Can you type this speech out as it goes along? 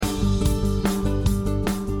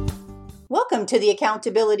Welcome to the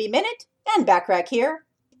Accountability Minute, and Backrack here.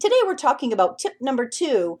 Today we're talking about tip number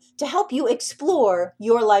 2 to help you explore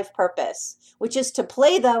your life purpose, which is to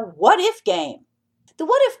play the what if game. The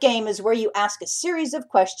what if game is where you ask a series of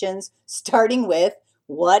questions starting with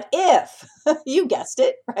what if? You guessed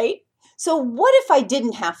it, right? So what if I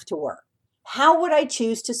didn't have to work? How would I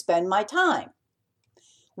choose to spend my time?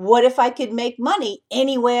 What if I could make money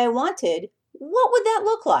any way I wanted? What would that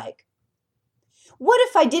look like? What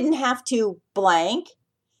if I didn't have to blank?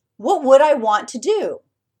 What would I want to do?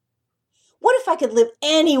 What if I could live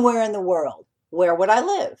anywhere in the world? Where would I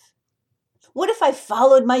live? What if I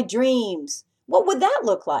followed my dreams? What would that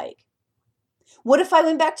look like? What if I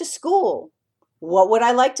went back to school? What would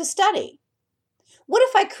I like to study? What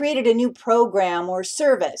if I created a new program or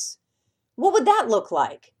service? What would that look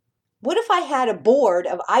like? What if I had a board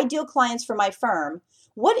of ideal clients for my firm?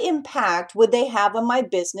 What impact would they have on my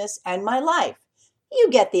business and my life? You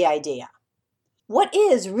get the idea. What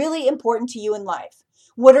is really important to you in life?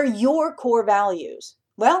 What are your core values?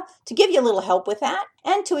 Well, to give you a little help with that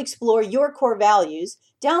and to explore your core values,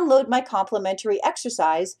 download my complimentary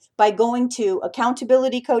exercise by going to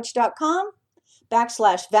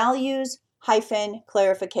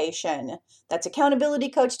accountabilitycoach.com/values-clarification. That's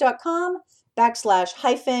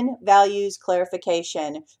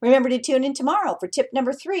accountabilitycoach.com/values-clarification. Remember to tune in tomorrow for tip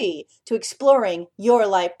number 3 to exploring your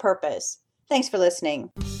life purpose. Thanks for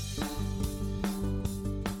listening.